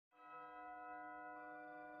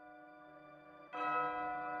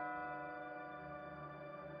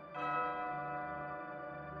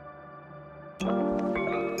Oh,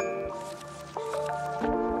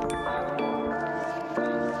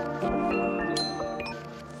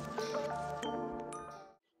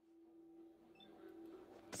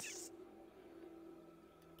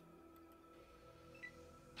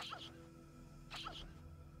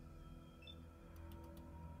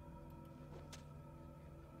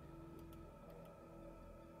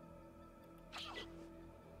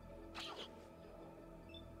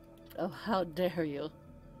 how dare you.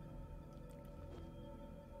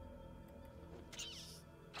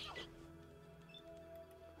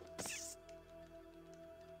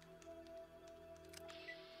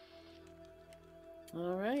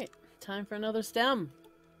 Alright, time for another stem.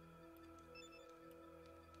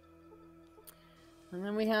 And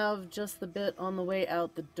then we have just the bit on the way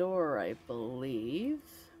out the door, I believe.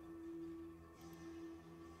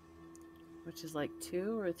 Which is like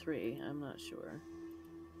 2 or 3, I'm not sure.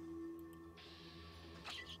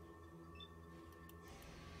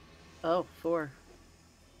 Oh, 4.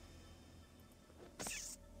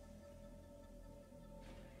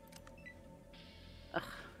 Ugh.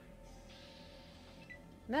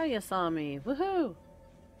 Now you saw me. Woohoo!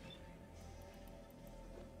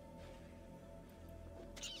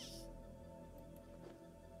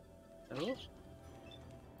 Oh.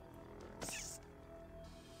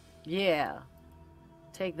 Yeah.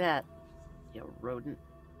 Take that, you rodent.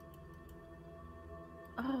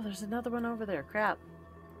 Oh, there's another one over there. Crap.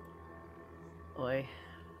 Oi.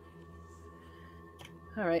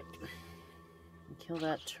 Alright. Kill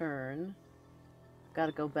that turn.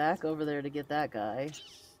 Gotta go back over there to get that guy.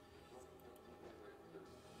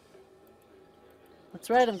 That's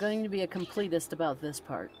right, I'm going to be a completist about this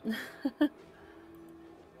part.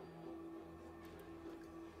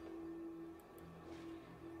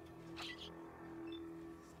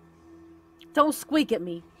 Don't squeak at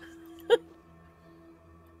me.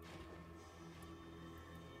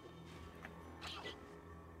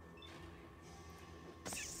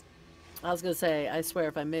 I was gonna say, I swear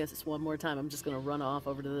if I miss this one more time, I'm just gonna run off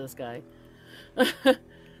over to this guy.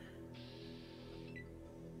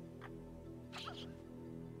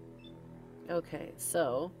 Okay,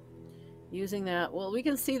 so using that, well, we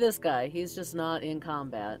can see this guy. He's just not in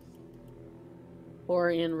combat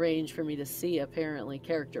or in range for me to see, apparently,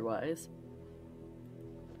 character-wise.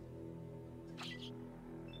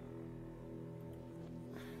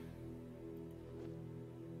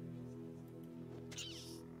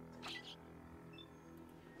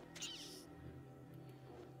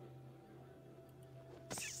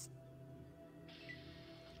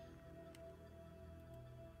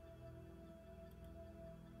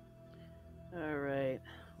 Alright,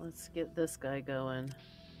 let's get this guy going.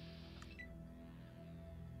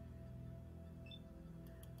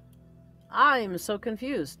 I'm so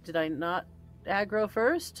confused. Did I not aggro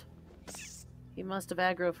first? He must have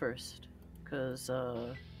aggro first. Because,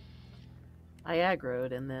 I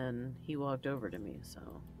aggroed and then he walked over to me, so.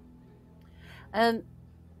 And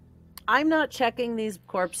I'm not checking these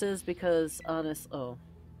corpses because, oh.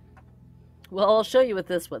 Well, I'll show you with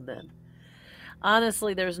this one then.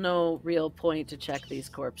 Honestly, there's no real point to check these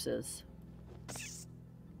corpses.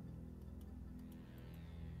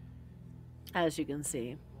 As you can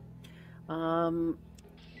see. In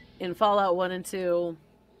Fallout 1 and 2,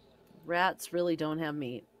 rats really don't have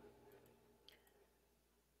meat.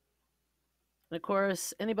 And of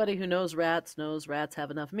course, anybody who knows rats have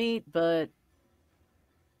enough meat, but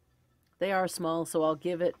they are small, so I'll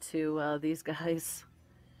give it to these guys.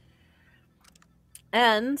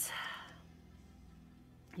 And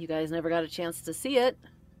you guys never got a chance to see it,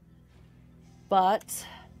 but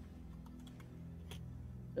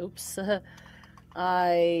oops,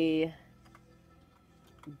 I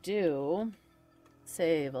do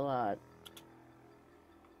save a lot.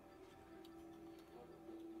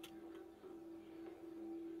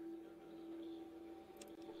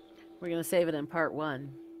 We're going to save it in part 1.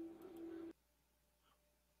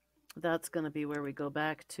 That's going to be where we go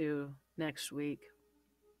back to next week.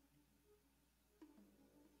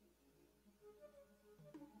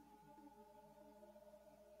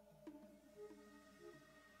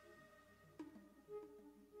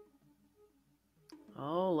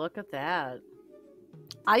 Oh, look at that.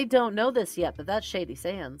 I don't know this yet, but that's Shady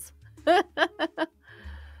Sands. I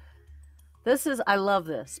love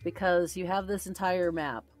this because you have this entire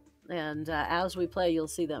map. And as we play, you'll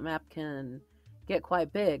see that map can get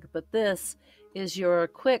quite big. But this is your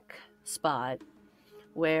quick spot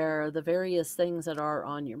where the various things that are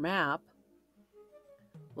on your map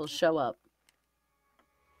will show up.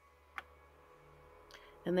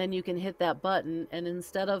 And then you can hit that button, and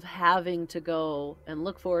instead of having to go and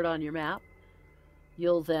look for it on your map,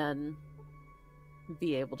 you'll then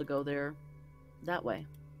be able to go there that way.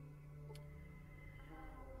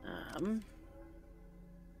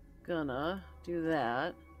 Gonna do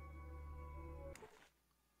that.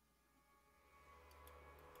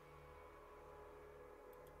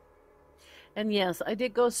 And yes, I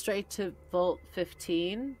did go straight to Vault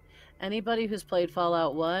 15. Anybody who's played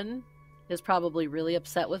Fallout 1 is probably really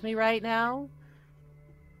upset with me right now.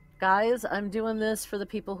 Guys, I'm doing this for the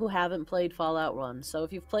people who haven't played Fallout 1. So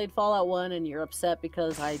if you've played Fallout 1 and you're upset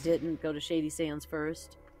because I didn't go to Shady Sands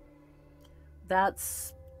first,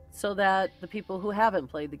 that's so that the people who haven't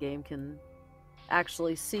played the game can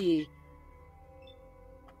actually see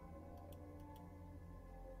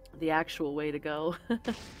the actual way to go.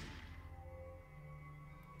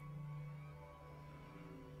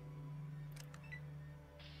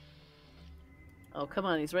 Oh, come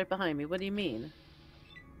on, he's right behind me. What do you mean?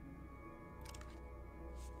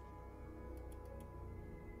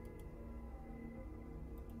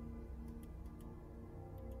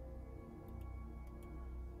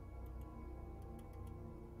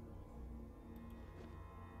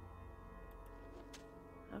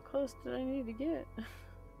 How close did I need to get?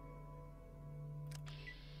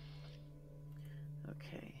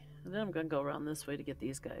 Okay, and then I'm gonna go around this way to get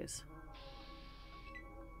these guys.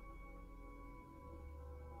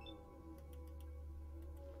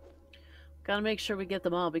 Gotta make sure we get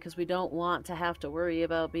them all because we don't want to have to worry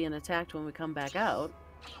about being attacked when we come back out.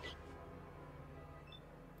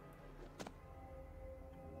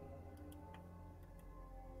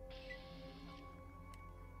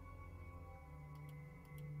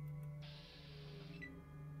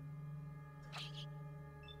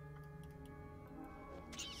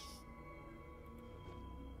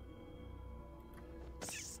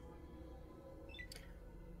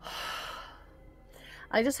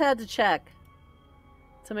 I just had to check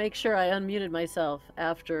to make sure I unmuted myself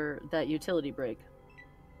after that utility break.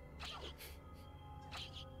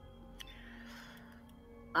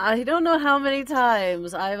 I don't know how many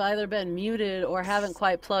times I've either been muted or haven't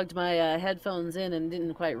quite plugged my headphones in and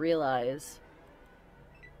didn't quite realize.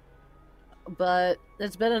 But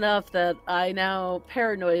it's been enough that I now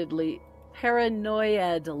paranoidly,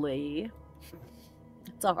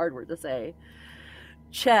 it's a hard word to say,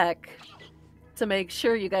 check to make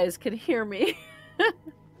sure you guys can hear me.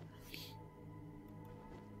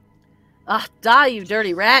 Ah, die, you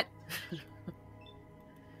dirty rat!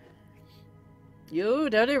 You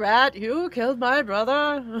dirty rat, you killed my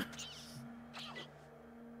brother!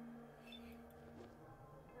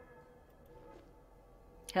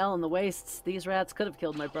 Hell, in the wastes, these rats could have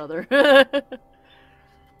killed my brother.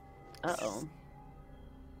 Uh-oh.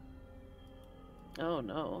 Oh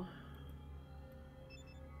no.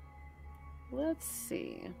 Let's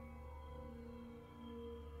see.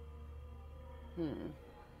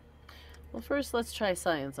 Well, first let's try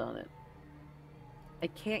science on it. I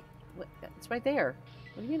can't... What, it's right there.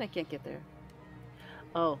 What do you mean I can't get there?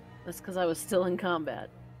 Oh, that's because I was still in combat.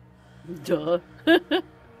 Duh.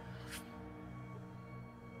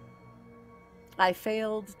 I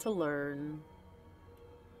failed to learn.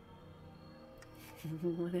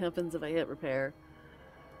 What happens if I hit repair?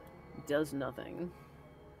 It does nothing.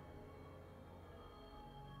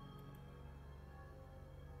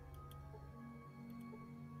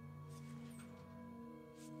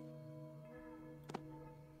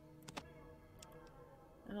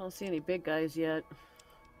 I don't see any big guys yet.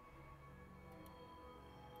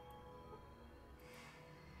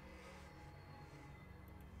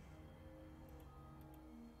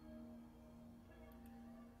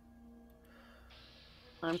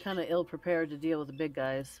 I'm kind of ill-prepared to deal with the big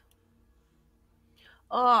guys.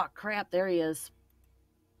 Oh, crap, there he is.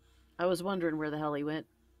 I was wondering where the hell he went.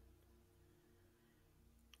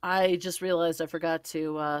 I just realized I forgot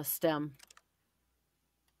to stem.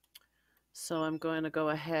 So I'm going to go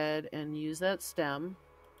ahead and use that stem.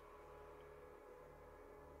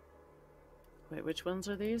 Wait, which ones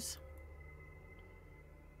are these?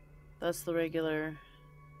 That's the regular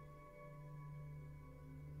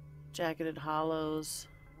jacketed hollows.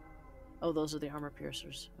 Oh, those are the armor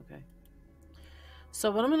piercers. Okay.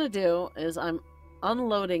 So what I'm going to do is I'm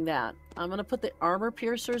unloading that. I'm going to put the armor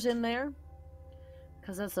piercers in there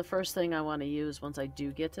because that's the first thing I want to use once I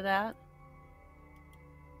do get to that.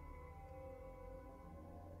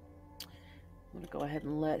 I'm going to go ahead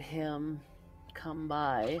and let him come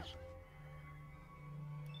by.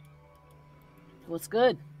 What's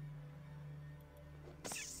good?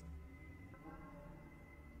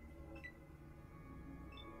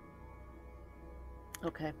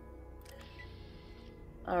 Okay.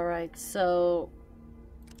 Alright, so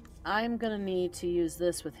I'm gonna need to use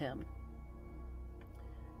this with him.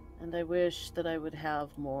 And I wish that I would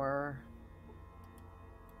have more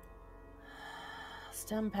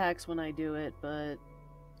stem packs when I do it, but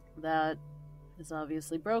that is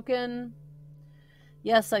obviously broken.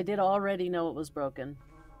 Yes, I did already know it was broken.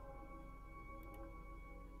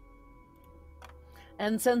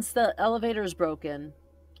 And since the elevator is broken,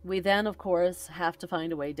 we then, of course, have to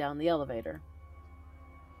find a way down the elevator.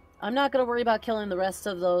 I'm not going to worry about killing the rest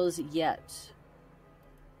of those yet.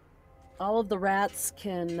 All of the rats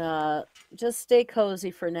can just stay cozy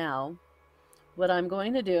for now. What I'm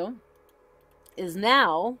going to do is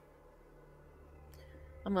now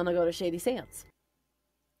I'm going to go to Shady Sands.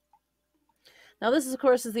 Now this, of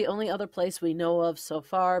course, is the only other place we know of so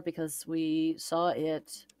far because we saw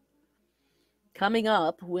it coming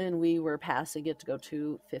up when we were passing it to go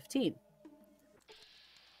to 15.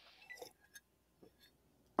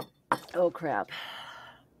 Oh, crap.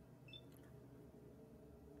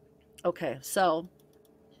 Okay, so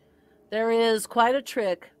there is quite a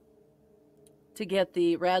trick to get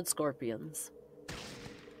the rad scorpions.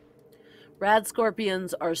 Rad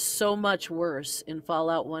scorpions are so much worse in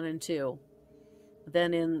Fallout 1 and 2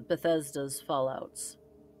 than in Bethesda's Fallouts.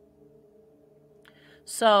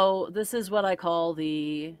 So this is what I call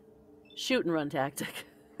the shoot and run tactic.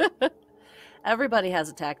 Everybody has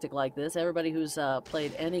a tactic like this. Everybody who's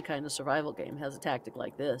played any kind of survival game has a tactic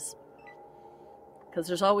like this. Because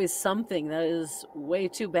there's always something that is way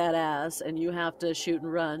too badass and you have to shoot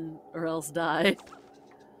and run or else die.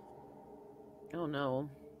 Oh no.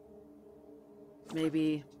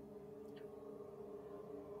 Maybe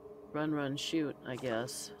run, run, shoot, I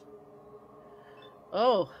guess.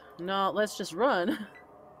 Oh, no, let's just run.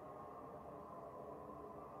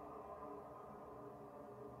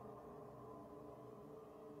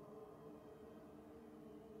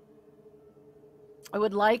 I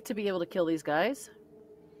would like to be able to kill these guys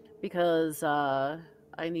because I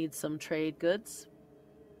need some trade goods.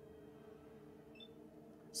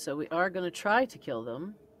 So we are going to try to kill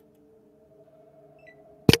them.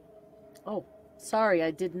 Oh, sorry,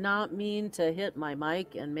 I did not mean to hit my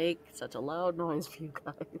mic and make such a loud noise for you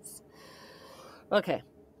guys. Okay.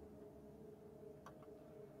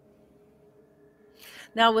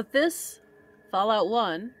 Now with this Fallout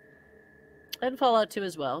 1 and Fallout 2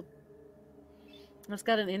 as well, it's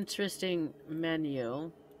got an interesting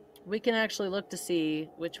menu. We can actually look to see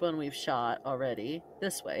which one we've shot already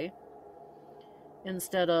this way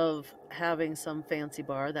instead of having some fancy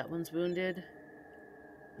bar. That one's wounded.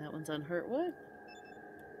 That one's unhurt. What?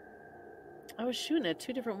 I was shooting at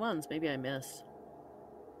two different ones. Maybe I missed.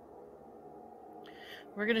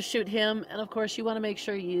 We're going to shoot him. And of course, you want to make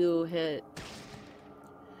sure you hit.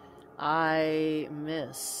 I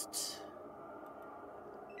missed.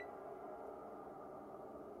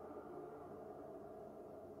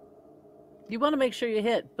 You want to make sure you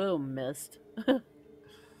hit. Boom, missed.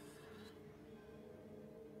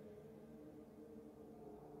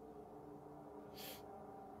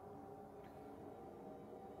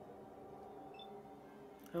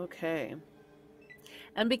 Okay.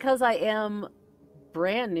 And because I am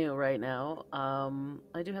brand new right now,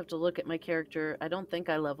 I do have to look at my character. I don't think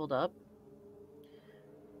I leveled up,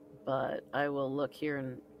 but I will look here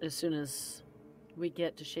and as soon as we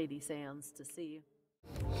get to Shady Sands to see.